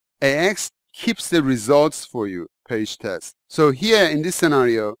AX keeps the results for you per each test. So here in this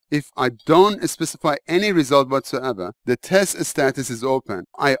scenario, if I don't specify any result whatsoever, the test status is open.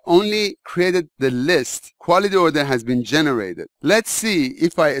 I only created the list. Quality order has been generated. Let's see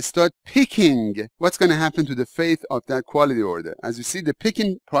if I start picking, what's going to happen to the fate of that quality order. As you see, the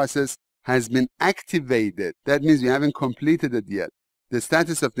picking process has been activated. That means we haven't completed it yet. The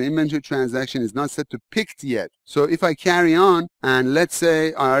status of the inventory transaction is not set to picked yet. So if I carry on, and let's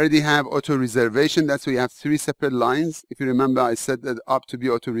say I already have auto reservation, that's why you have 3 separate lines. If you remember, I set that up to be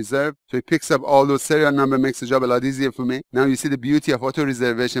auto reserve. So it picks up all those serial number, makes the job a lot easier for me. Now you see the beauty of auto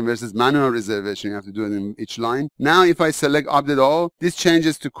reservation versus manual reservation. You have to do it in each line. Now if I select update all, this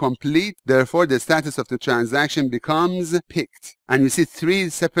changes to complete. Therefore, the status of the transaction becomes picked. And you see 3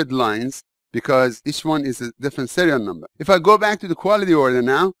 separate lines, because each one is a different serial number. If I go back to the quality order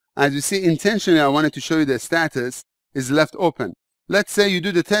now, as you see, intentionally I wanted to show you the status is left open. Let's say you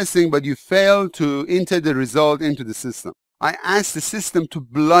do the testing, but you fail to enter the result into the system. I asked the system to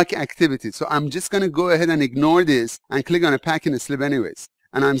block activity. So I'm just going to go ahead and ignore this and click on a packing slip anyways.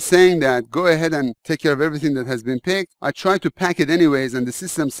 And I'm saying that go ahead and take care of everything that has been picked. I try to pack it anyways, and the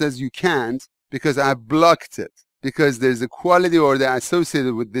system says you can't because I blocked it. Because there's a quality order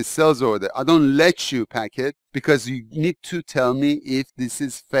associated with this sales order. I don't let you pack it because you need to tell me if this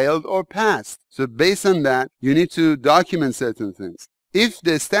is failed or passed. So based on that, you need to document certain things. If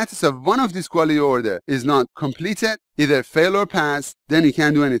the status of one of these quality order is not completed, either fail or pass, then you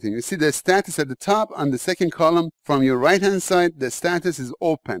can't do anything. You see the status at the top on the second column from your right hand side, the status is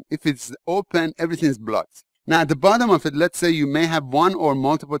open. If it's open, everything is blocked. Now at the bottom of it, let's say you may have one or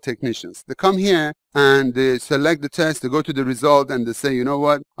multiple technicians. They come here and they select the test, they go to the result and they say, you know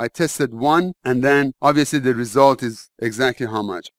what, I tested 1, and then obviously the result is exactly how much.